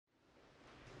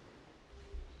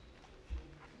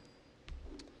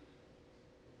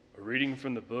A reading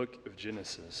from the book of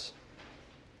Genesis.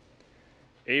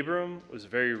 Abram was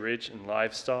very rich in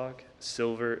livestock,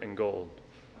 silver, and gold.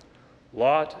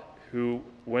 Lot, who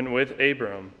went with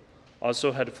Abram,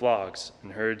 also had flocks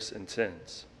and herds and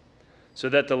tents, so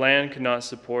that the land could not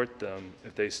support them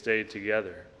if they stayed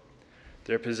together.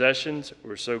 Their possessions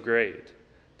were so great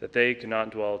that they could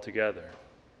not dwell together.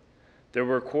 There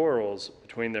were quarrels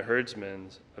between the herdsmen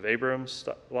of Abram's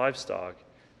livestock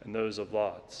and those of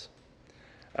Lot's.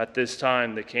 At this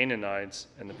time, the Canaanites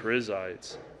and the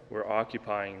Perizzites were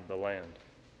occupying the land.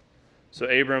 So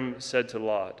Abram said to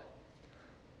Lot,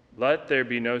 "Let there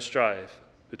be no strife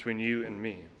between you and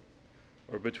me,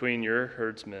 or between your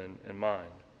herdsmen and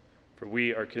mine, for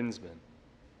we are kinsmen.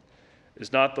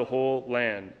 Is not the whole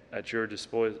land at your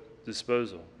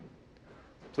disposal?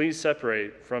 Please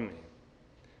separate from me.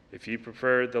 If you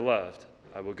prefer the left,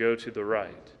 I will go to the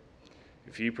right.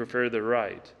 If you prefer the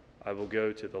right, I will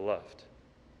go to the left."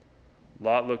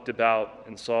 Lot looked about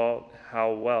and saw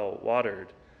how well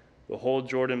watered the whole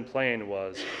Jordan plain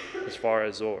was as far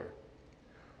as Zoar,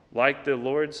 like the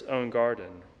Lord's own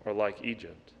garden, or like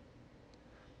Egypt.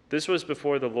 This was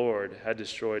before the Lord had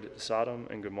destroyed Sodom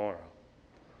and Gomorrah.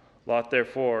 Lot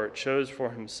therefore chose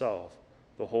for himself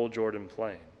the whole Jordan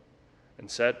plain and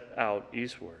set out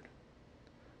eastward.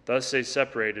 Thus they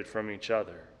separated from each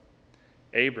other.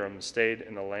 Abram stayed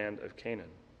in the land of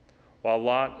Canaan, while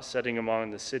Lot sitting among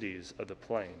the cities of the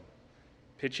plain,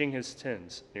 pitching his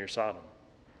tents near Sodom.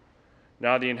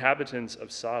 Now the inhabitants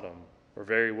of Sodom were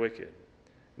very wicked,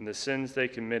 in the sins they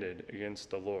committed against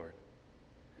the Lord.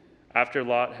 After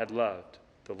Lot had left,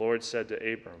 the Lord said to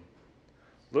Abram,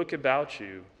 "Look about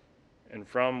you, and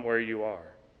from where you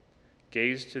are,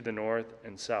 gaze to the north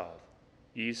and south,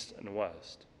 east and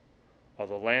west. All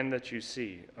the land that you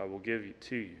see I will give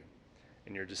to you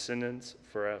and your descendants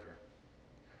forever.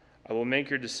 I will make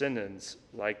your descendants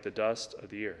like the dust of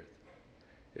the earth.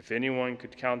 If anyone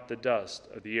could count the dust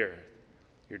of the earth,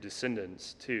 your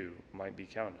descendants too might be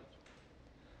counted.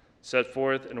 Set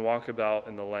forth and walk about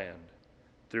in the land,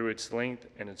 through its length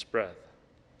and its breadth,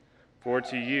 for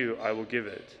to you I will give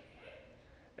it."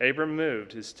 Abram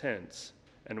moved his tents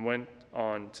and went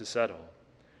on to settle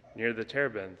near the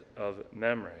terebinth of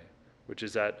Mamre, which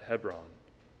is at Hebron.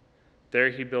 There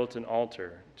he built an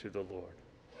altar to the Lord.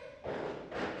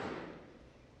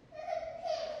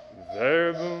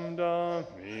 Verbum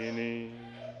Domini.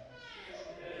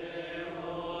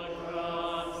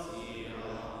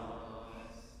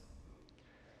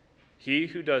 He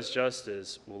who does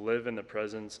justice will live in the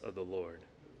presence of the Lord.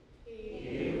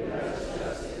 He who does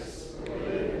justice will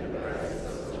live in the presence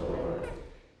of the Lord.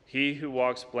 He who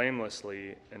walks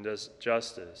blamelessly and does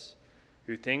justice,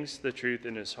 who thinks the truth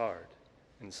in his heart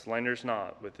and slanders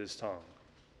not with his tongue.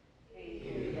 He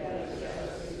who does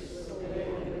justice will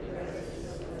live in the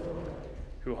presence of the Lord.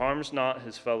 Who harms not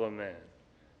his fellow man,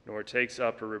 nor takes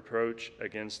up a reproach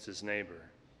against his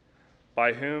neighbor,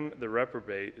 by whom the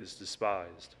reprobate is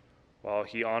despised, while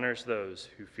he honors those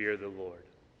who fear the Lord.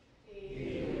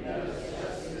 He who does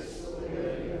justice will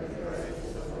live in the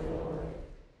presence of the Lord.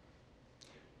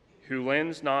 Who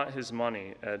lends not his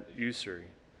money at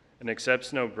usury, and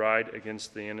accepts no bribe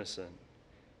against the innocent.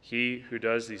 He who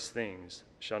does these things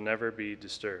shall never be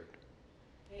disturbed.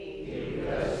 He who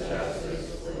does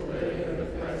justice will live in the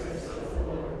presence of the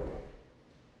Lord.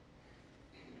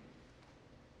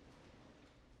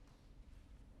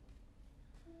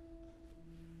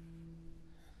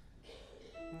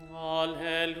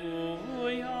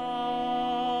 Alleluia,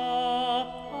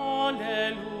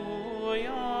 alleluia,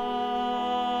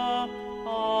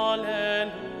 alleluia.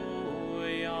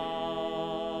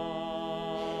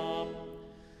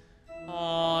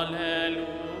 Alleluia,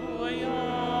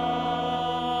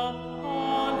 alleluia,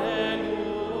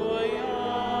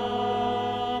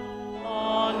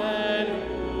 alleluia.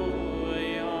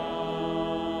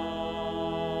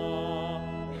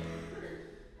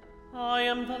 I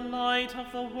am the light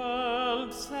of the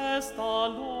world, says the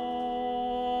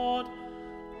Lord.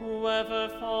 Whoever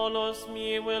follows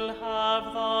me will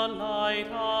have the light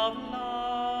of life.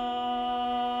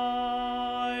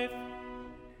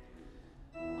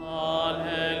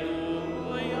 Alleluia,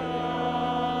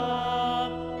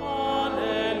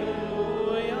 alleluia,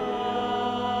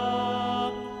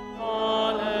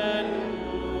 alleluia.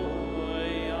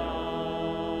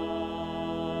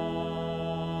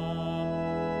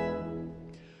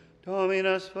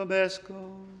 Dominus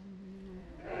vobiscum.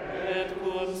 Et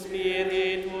cum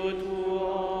spiritu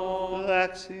tuo.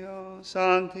 Lectio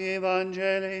Sancti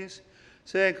Evangelis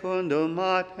secundum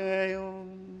Mattheum.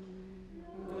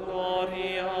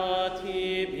 Gloria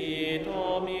tibi,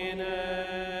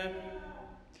 Domine.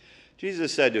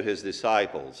 Jesus said to his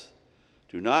disciples,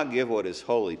 "Do not give what is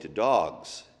holy to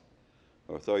dogs,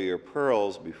 or throw your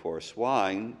pearls before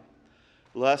swine,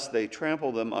 lest they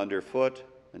trample them underfoot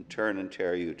and turn and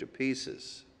tear you to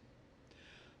pieces.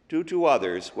 Do to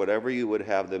others whatever you would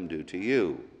have them do to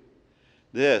you.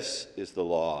 This is the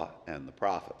law and the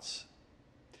prophets.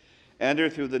 Enter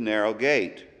through the narrow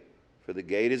gate, for the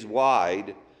gate is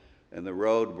wide and the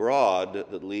road broad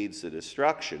that leads to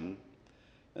destruction,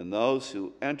 and those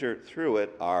who enter through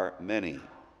it are many.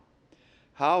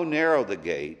 How narrow the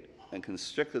gate and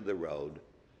constricted the road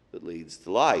that leads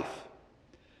to life,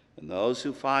 and those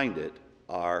who find it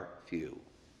are few."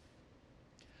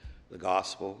 The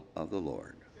Gospel of the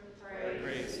Lord.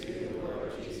 Praise to you,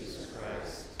 Lord Jesus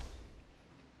Christ.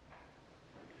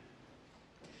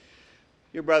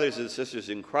 Dear brothers and sisters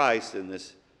in Christ, in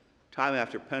this time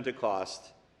after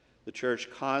Pentecost, the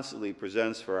Church constantly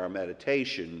presents for our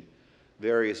meditation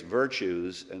various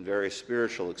virtues and various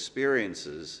spiritual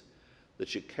experiences that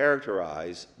should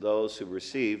characterize those who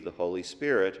receive the Holy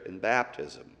Spirit in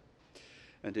baptism.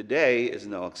 And today is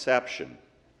no exception.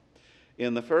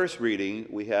 In the first reading,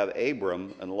 we have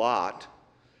Abram and Lot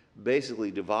basically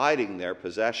dividing their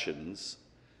possessions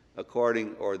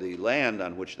or the land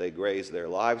on which they graze their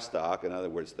livestock, in other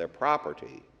words, their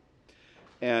property.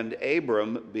 And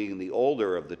Abram, being the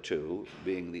older of the two,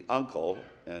 being the uncle,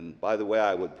 and by the way,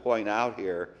 I would point out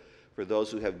here, for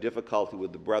those who have difficulty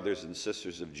with the brothers and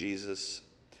sisters of Jesus,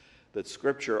 that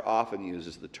Scripture often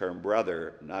uses the term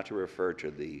brother not to refer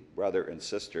to the brother and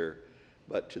sister,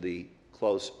 but to the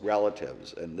close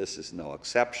relatives, and this is no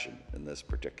exception in this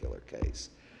particular case.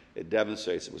 It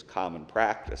demonstrates it was common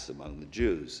practice among the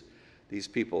Jews. These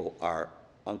people are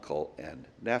uncle and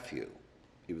nephew,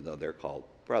 even though they're called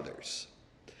brothers.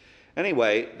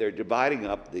 Anyway, they're dividing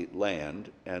up the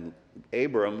land, and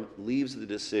Abram leaves the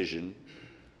decision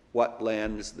what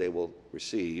lands they will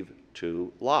receive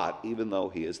to Lot, even though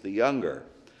he is the younger.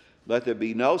 "Let there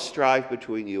be no strife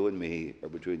between you and me, or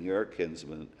between your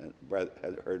kinsmen and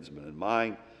herdsmen and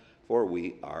mine, for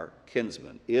we are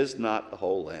kinsmen. Is not the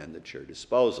whole land at your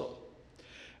disposal?"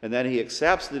 And then he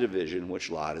accepts the division which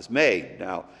Lot has made.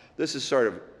 Now, this is sort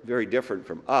of very different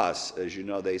from us. As you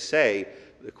know, they say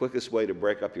the quickest way to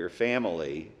break up your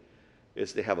family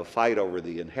is to have a fight over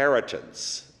the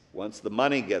inheritance. Once the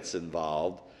money gets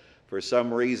involved, for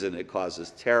some reason it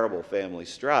causes terrible family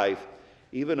strife,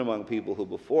 even among people who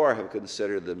before have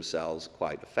considered themselves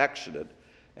quite affectionate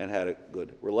and had a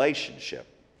good relationship.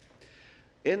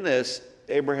 In this,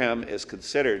 Abraham is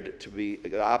considered to be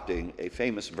adopting a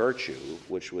famous virtue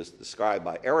which was described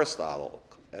by Aristotle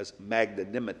as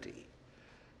magnanimity,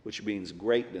 which means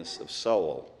greatness of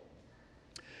soul.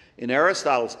 In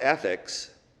Aristotle's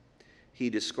Ethics, he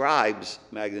describes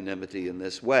magnanimity in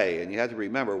this way, and you have to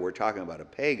remember we're talking about a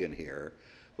pagan here,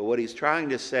 but what he's trying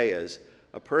to say is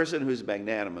a person who's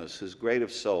magnanimous, who's great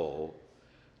of soul,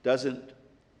 doesn't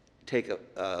take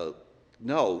a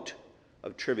note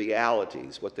of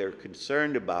trivialities. What they're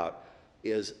concerned about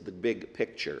is the big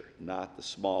picture, not the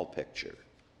small picture.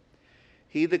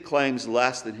 He that claims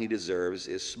less than he deserves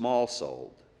is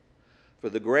small-souled. For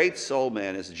the great soul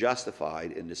man is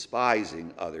justified in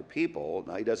despising other people.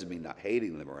 Now, he doesn't mean not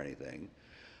hating them or anything,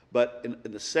 but in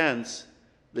the sense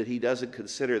that he doesn't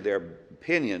consider their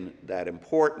opinion that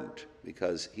important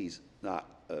because he's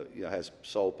not, has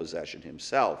soul possession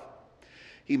himself.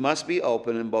 He must be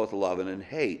open in both love and in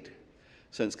hate,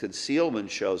 since concealment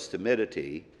shows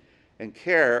timidity and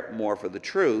care more for the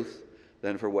truth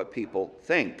than for what people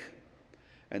think,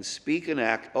 and speak and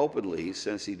act openly,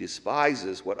 since he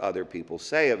despises what other people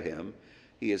say of him.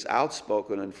 He is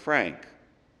outspoken and frank,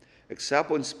 except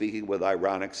when speaking with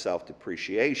ironic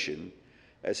self-depreciation,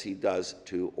 as he does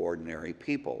to ordinary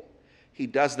people. He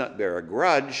does not bear a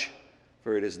grudge,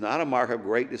 for it is not a mark of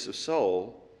greatness of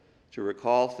soul to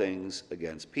recall things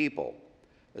against people,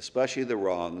 especially the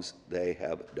wrongs they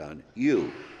have done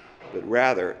you, but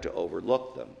rather to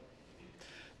overlook them.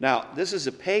 Now, this is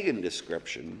a pagan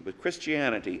description, but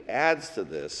Christianity adds to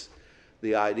this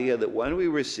the idea that when we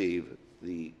receive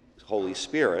the Holy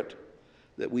Spirit,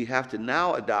 that we have to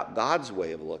now adopt God's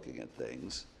way of looking at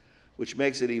things, which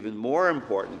makes it even more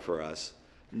important for us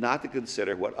not to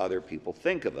consider what other people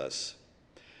think of us.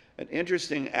 An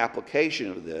interesting application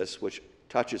of this, which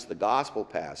touches the gospel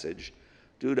passage,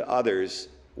 "Do to others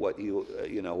what you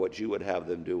would have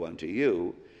them do unto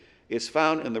you," is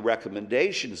found in the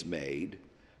recommendations made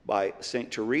by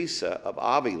St. Teresa of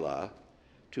Avila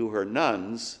to her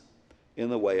nuns in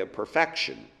the way of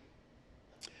perfection.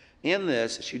 In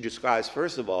this, she describes,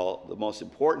 first of all, the most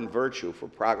important virtue for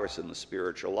progress in the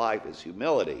spiritual life is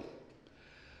humility.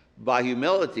 By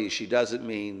humility, she doesn't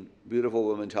mean beautiful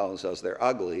women tell themselves they're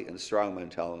ugly and strong men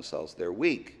tell themselves they're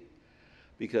weak,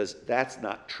 because that's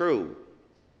not true.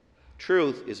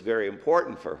 Truth is very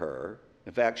important for her.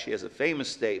 In fact, she has a famous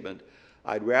statement,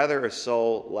 "I'd rather a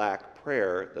soul lack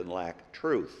prayer than lack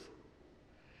truth."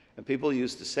 And people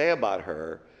used to say about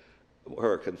her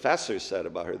confessors said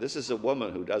about her, "This is a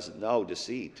woman who doesn't know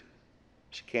deceit.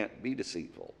 She can't be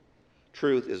deceitful."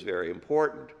 Truth is very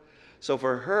important. So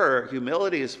for her,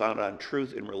 humility is found on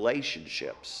truth in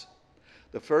relationships.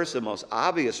 The first and most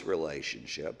obvious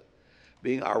relationship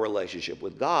being our relationship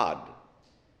with God.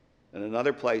 In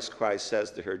another place, Christ says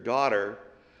to her, "Daughter,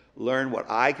 learn what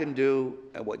I can do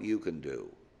and what you can do."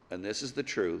 And this is the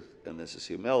truth, and this is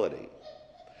humility.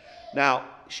 Now,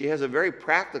 she has a very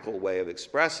practical way of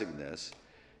expressing this,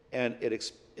 and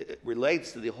it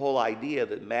relates to the whole idea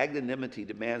that magnanimity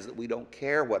demands that we don't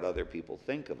care what other people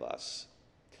think of us.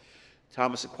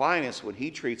 Thomas Aquinas, when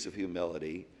he treats of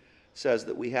humility, says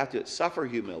that we have to suffer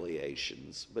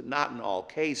humiliations, but not in all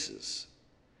cases.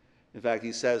 In fact,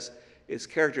 he says it's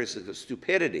characteristic of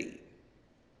stupidity,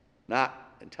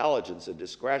 not intelligence and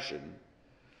discretion,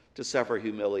 to suffer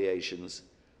humiliations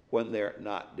when they're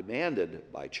not demanded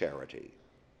by charity.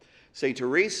 St.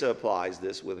 Teresa applies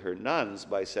this with her nuns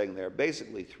by saying there are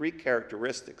basically three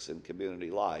characteristics in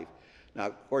community life. Now,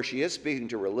 of course, she is speaking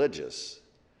to religious,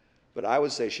 but I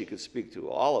would say she could speak to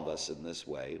all of us in this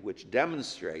way, which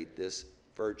demonstrate this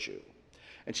virtue.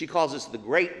 And she calls this the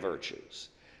great virtues.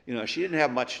 You know, she didn't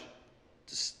have much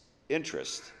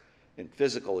interest in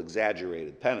physical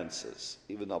exaggerated penances,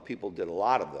 even though people did a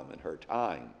lot of them in her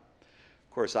time.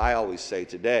 Of course, I always say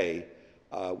today,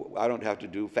 I don't have to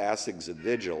do fastings and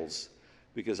vigils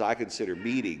because I consider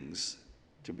meetings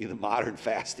to be the modern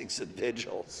fastings and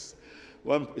vigils.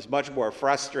 One is much more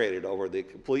frustrated over the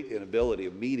complete inability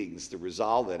of meetings to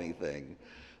resolve anything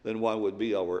than one would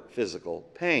be over physical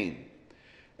pain.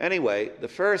 Anyway, the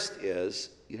first is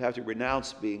you have to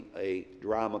renounce being a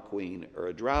drama queen or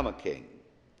a drama king,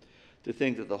 to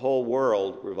think that the whole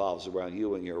world revolves around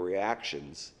you and your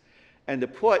reactions, and to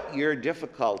put your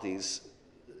difficulties,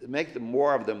 make them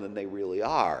more of them than they really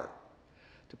are,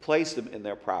 to place them in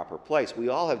their proper place. We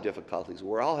all have difficulties.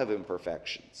 We all have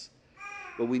imperfections.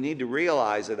 But we need to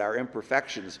realize that our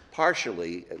imperfections,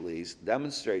 partially at least,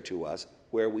 demonstrate to us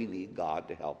where we need God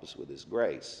to help us with his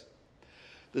grace.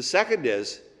 The second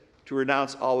is to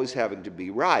renounce always having to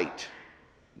be right.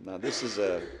 Now, this is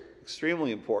an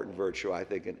extremely important virtue, I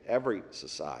think, in every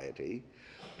society.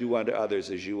 Do unto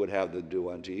others as you would have them do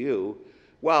unto you.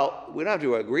 Well, we don't have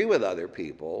to agree with other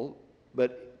people,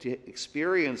 but to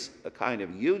experience a kind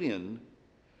of union,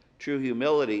 true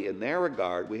humility in their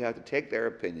regard, we have to take their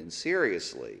opinion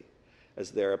seriously as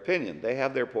their opinion. They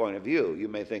have their point of view. You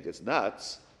may think it's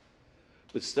nuts,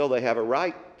 but still they have a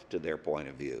right to their point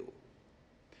of view.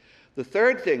 The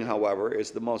third thing, however,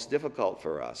 is the most difficult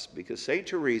for us, because St.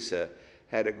 Teresa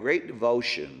had a great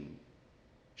devotion.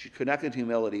 She connected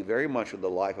humility very much with the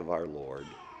life of our Lord,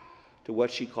 to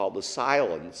what she called the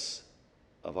silence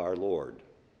of our Lord.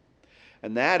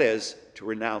 And that is to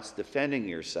renounce defending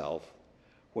yourself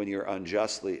when you're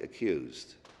unjustly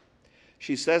accused.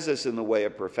 She says this in the way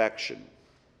of perfection.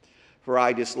 "For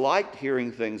I disliked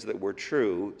hearing things that were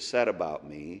true said about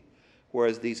me,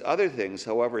 whereas these other things,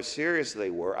 however serious they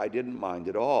were, I didn't mind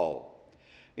at all.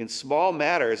 In small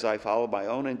matters I followed my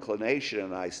own inclination,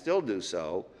 and I still do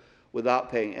so,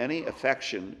 without paying any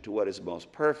affection to what is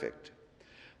most perfect.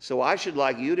 So I should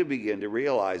like you to begin to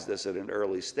realize this at an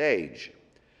early stage.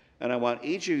 And I want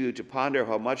each of you to ponder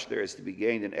how much there is to be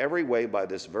gained in every way by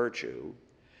this virtue,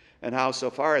 and how, so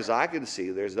far as I can see,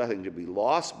 there's nothing to be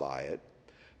lost by it.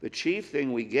 The chief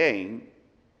thing we gain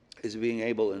is being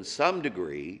able in some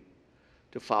degree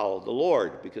to follow the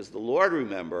Lord, because the Lord,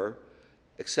 remember,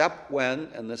 except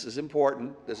when, and this is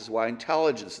important, this is why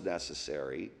intelligence is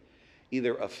necessary,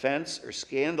 either offense or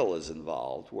scandal is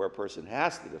involved, where a person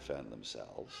has to defend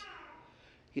themselves.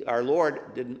 Our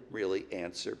Lord didn't really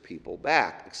answer people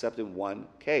back, except in one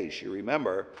case. You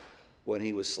remember when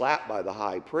he was slapped by the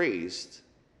high priest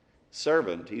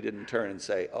servant, he didn't turn and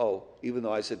say, "Oh, even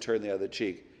though I said turn the other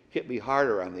cheek, hit me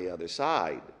harder on the other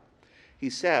side." He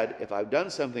said, "If I've done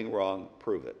something wrong,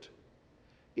 prove it.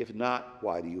 If not,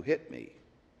 why do you hit me?"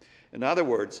 In other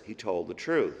words, he told the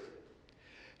truth.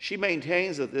 She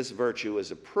maintains that this virtue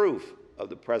is a proof of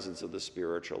the presence of the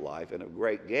spiritual life and of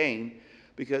great gain,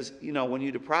 because, you know, when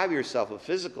you deprive yourself of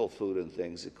physical food and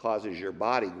things, it causes your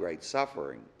body great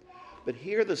suffering. But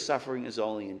here the suffering is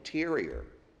only interior,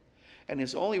 and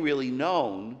is only really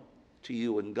known to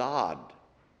you and God.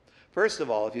 First of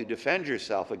all, if you defend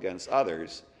yourself against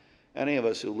others, Any of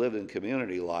us who live in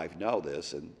community life know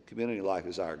this, and community life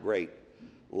is our great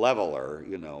leveler.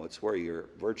 You know, it's where your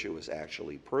virtue is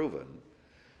actually proven.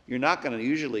 You're not going to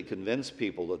usually convince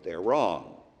people that they're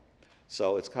wrong.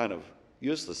 So it's kind of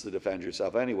useless to defend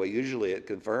yourself anyway. Usually it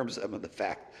confirms them in the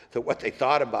fact that what they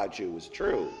thought about you was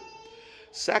true.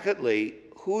 Secondly,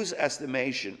 whose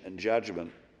estimation and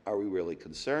judgment are we really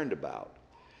concerned about?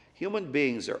 Human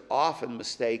beings are often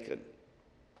mistaken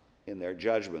in their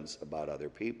judgments about other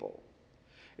people.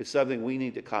 It's something we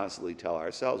need to constantly tell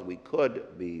ourselves. We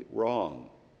could be wrong,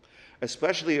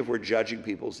 especially if we're judging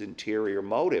people's interior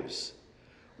motives.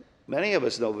 Many of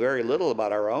us know very little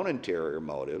about our own interior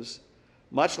motives,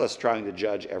 much less trying to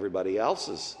judge everybody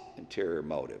else's interior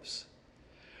motives.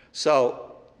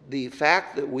 So the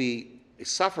fact that we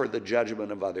suffer the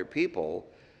judgment of other people,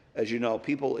 as you know,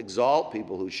 people exalt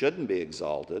people who shouldn't be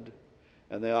exalted,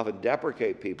 and they often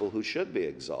deprecate people who should be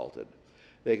exalted.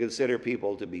 They consider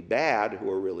people to be bad who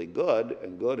are really good,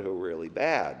 and good who are really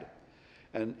bad.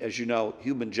 And as you know,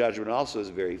 human judgment also is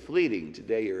very fleeting.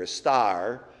 Today you're a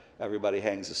star. Everybody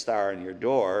hangs a star on your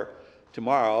door.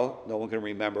 Tomorrow, no one can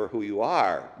remember who you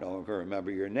are. No one can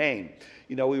remember your name.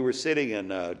 You know, we were sitting in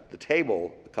the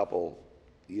table a couple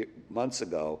months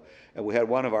ago, and we had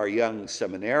one of our young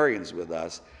seminarians with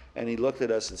us, and he looked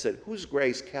at us and said, "Who's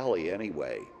Grace Kelly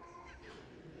anyway?"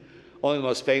 Only the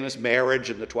most famous marriage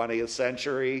in the 20th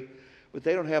century, but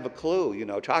they don't have a clue. You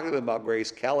know, talking to them about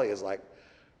Grace Kelly is like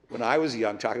when I was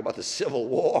young talking about the Civil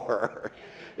War.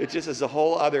 It just is a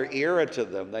whole other era to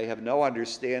them. They have no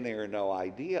understanding or no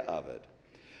idea of it.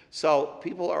 So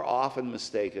people are often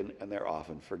mistaken and they're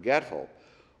often forgetful.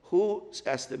 Whose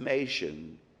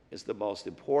estimation is the most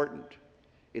important?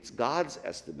 It's God's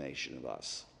estimation of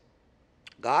us.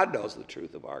 God knows the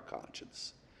truth of our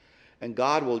conscience. And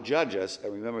God will judge us.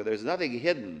 And remember, there's nothing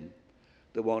hidden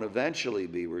that won't eventually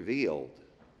be revealed.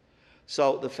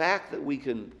 So the fact that we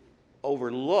can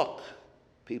overlook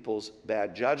people's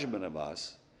bad judgment of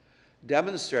us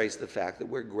demonstrates the fact that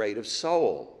we're great of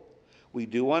soul. We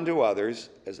do unto others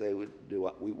as they would do,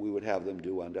 we would have them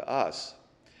do unto us.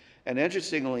 And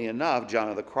interestingly enough, John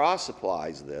of the Cross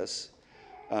applies this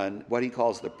on what he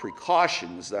calls the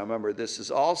precautions. Now remember, this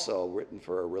is also written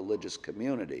for a religious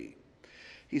community.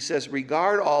 He says,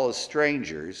 regard all as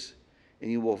strangers,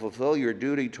 and you will fulfill your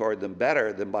duty toward them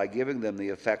better than by giving them the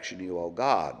affection you owe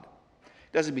God.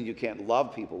 It doesn't mean you can't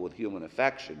love people with human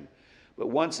affection, but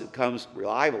once it comes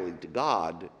reliably to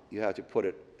God, you have to put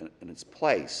it in its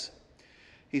place.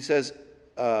 He says,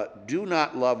 do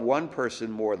not love one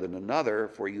person more than another,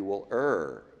 for you will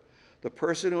err. The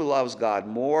person who loves God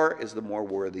more is the more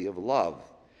worthy of love,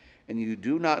 and you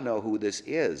do not know who this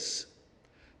is.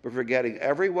 But forgetting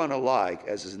everyone alike,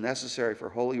 as is necessary for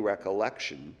holy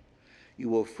recollection, you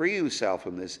will free yourself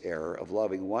from this error of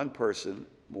loving one person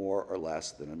more or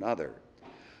less than another.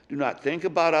 Do not think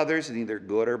about others in either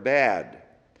good or bad.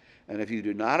 And if you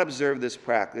do not observe this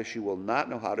practice, you will not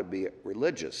know how to be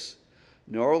religious,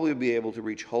 nor will you be able to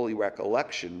reach holy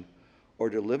recollection or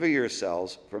deliver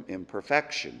yourselves from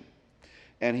imperfection.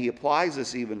 And he applies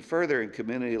this even further in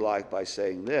community life by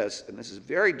saying this, and this is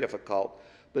very difficult,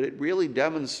 but it really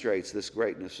demonstrates this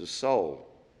greatness of soul.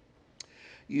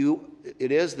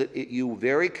 It is that you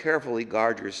very carefully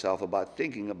guard yourself about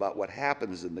thinking about what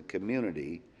happens in the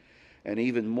community, and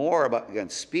even more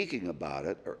against speaking about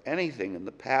it or anything in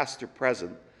the past or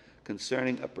present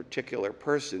concerning a particular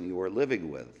person you are living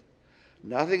with.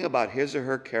 Nothing about his or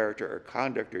her character or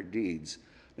conduct or deeds,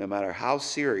 no matter how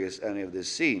serious any of this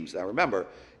seems. Now remember,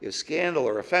 if scandal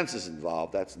or offense is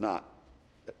involved, that's not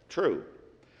true.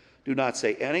 Do not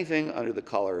say anything under the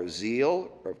color of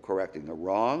zeal or of correcting a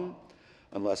wrong,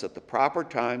 unless at the proper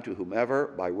time to whomever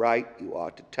by right you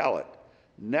ought to tell it.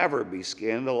 Never be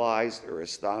scandalized or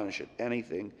astonished at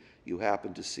anything you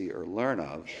happen to see or learn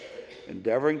of,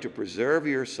 endeavoring to preserve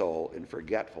your soul in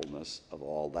forgetfulness of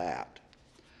all that.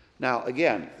 Now,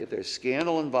 again, if there's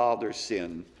scandal involved or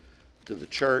sin to the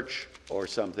church or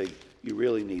something, you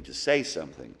really need to say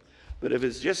something. But if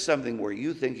it's just something where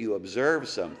you think you observe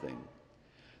something,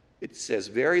 it says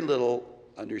very little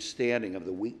understanding of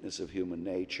the weakness of human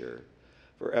nature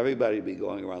for everybody to be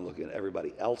going around looking at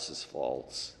everybody else's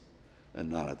faults and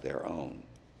not at their own.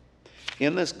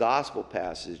 In this gospel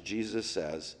passage, Jesus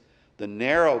says, the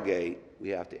narrow gate we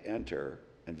have to enter,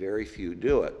 and very few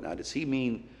do it. Now, does he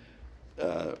mean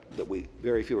that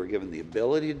very few are given the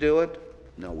ability to do it?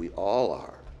 No, we all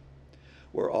are.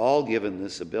 We're all given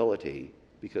this ability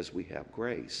because we have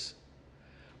grace.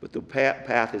 But the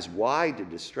path is wide to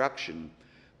destruction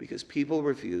because people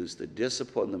refuse to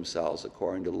discipline themselves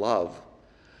according to love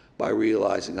by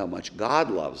realizing how much God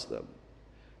loves them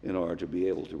in order to be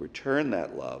able to return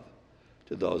that love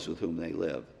to those with whom they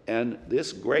live. And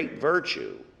this great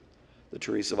virtue that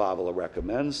Teresa of Avila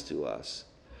recommends to us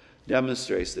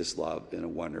demonstrates this love in a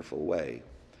wonderful way.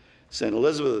 St.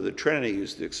 Elizabeth of the Trinity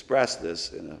used to express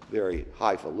this in a very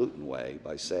highfalutin way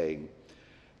by saying,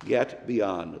 get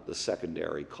beyond the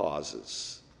secondary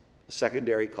causes. The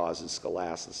secondary cause in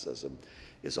scholasticism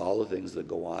is all the things that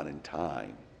go on in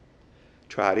time.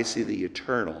 Try to see the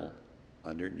eternal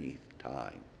underneath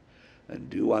time, and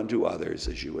do unto others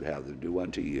as you would have them do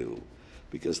unto you,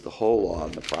 because the whole law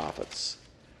and the prophets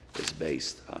is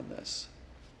based on this.